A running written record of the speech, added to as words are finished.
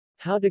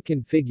How to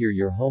configure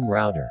your home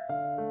router.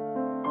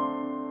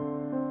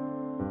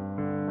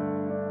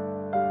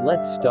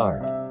 Let's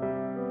start.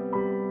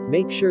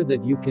 Make sure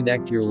that you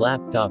connect your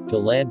laptop to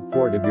LAN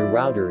port of your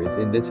router as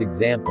in this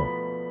example.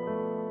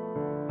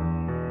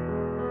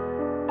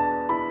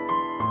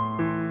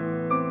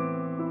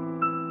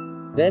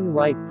 Then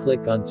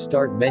right-click on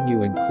Start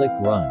menu and click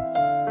Run.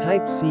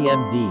 Type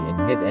CMD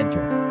and hit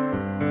Enter.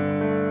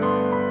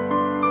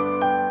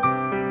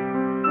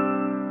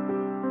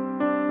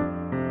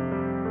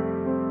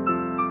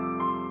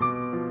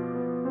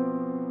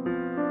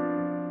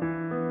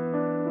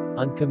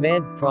 On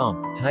command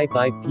prompt, type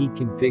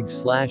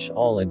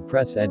ipconfig/all and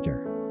press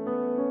Enter.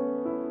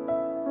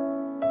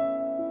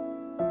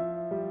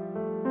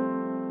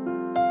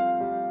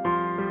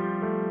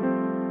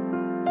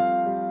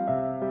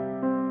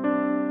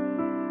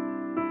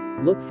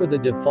 Look for the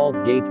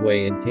default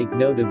gateway and take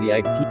note of the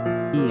IP.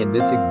 In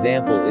this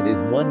example it is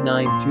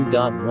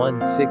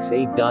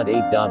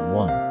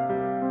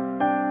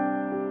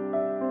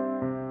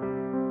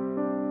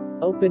 192.168.8.1.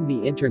 Open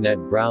the internet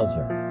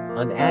browser.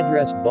 On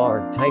address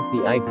bar, type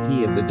the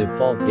IP of the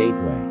default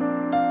gateway.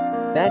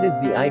 That is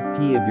the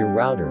IP of your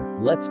router.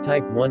 Let's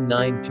type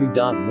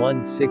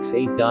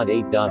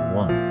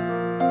 192.168.8.1.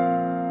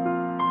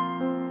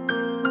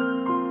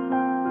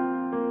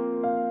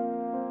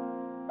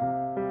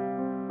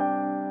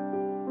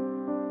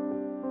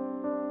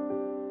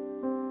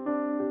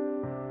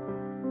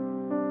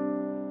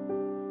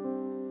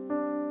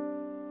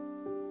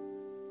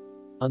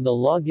 On the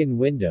login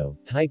window,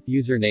 type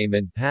username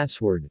and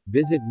password.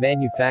 Visit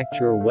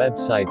manufacturer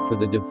website for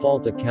the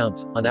default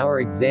accounts. On our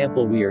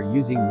example we are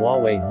using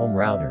Huawei home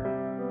router.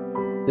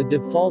 The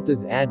default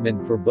is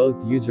admin for both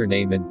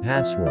username and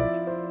password.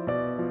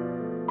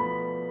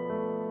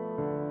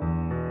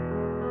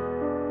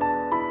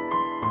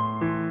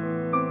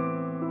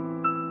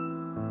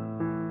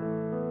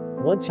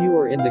 Once you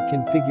are in the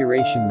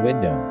configuration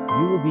window,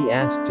 you will be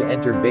asked to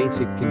enter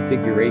basic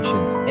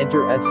configurations,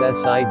 enter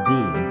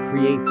SSID and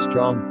create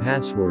strong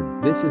password.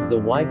 This is the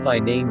Wi-Fi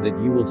name that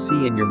you will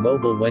see in your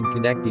mobile when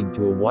connecting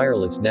to a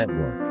wireless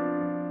network.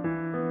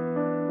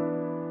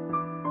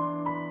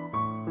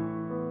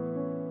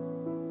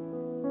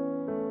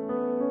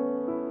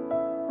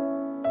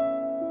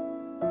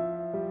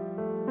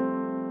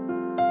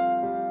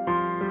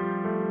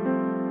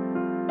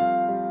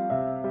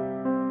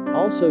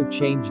 Also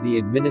change the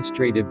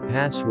administrative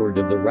password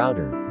of the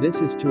router.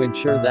 This is to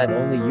ensure that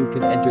only you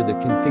can enter the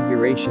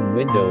configuration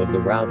window of the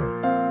router.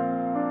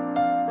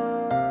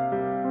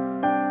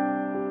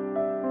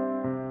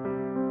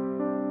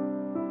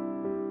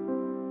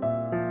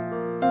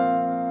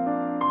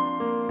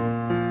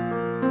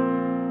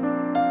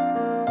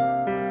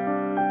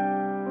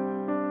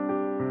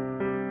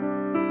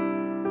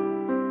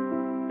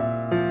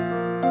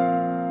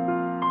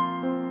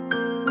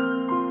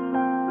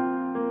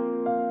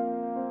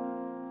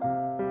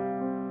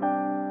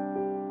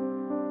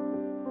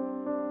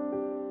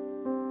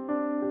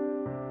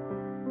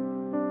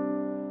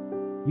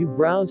 You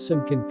browse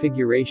some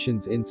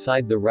configurations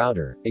inside the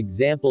router,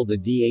 example the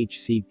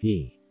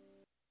DHCP.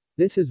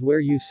 This is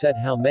where you set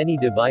how many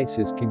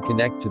devices can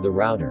connect to the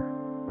router.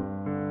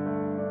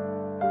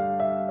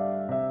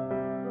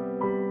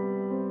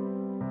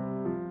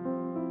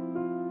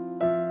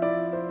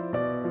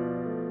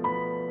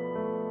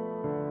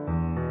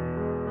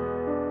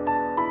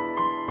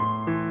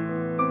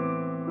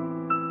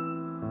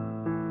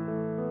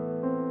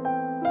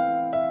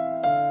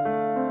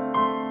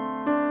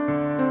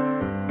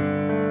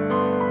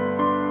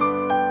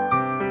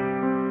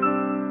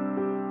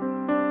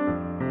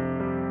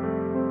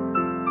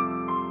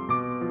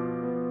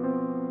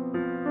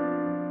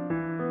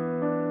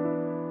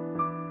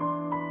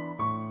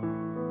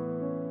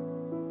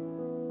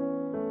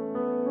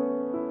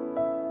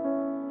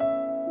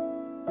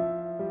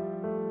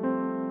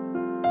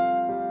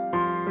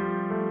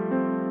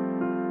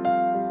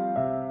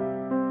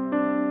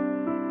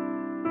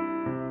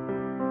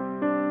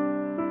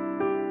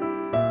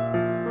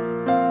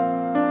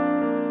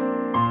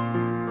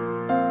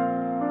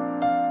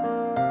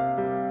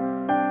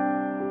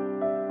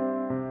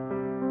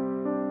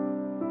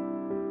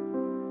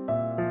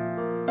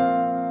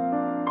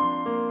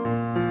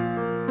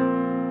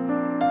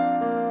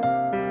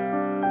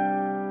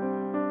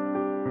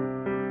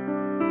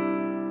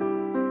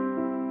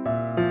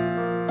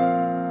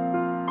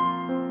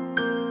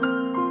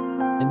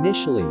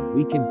 Initially,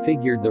 we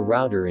configured the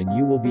router and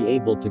you will be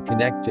able to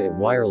connect to it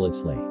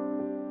wirelessly.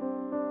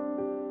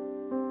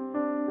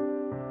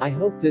 I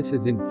hope this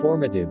is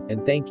informative,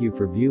 and thank you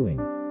for viewing.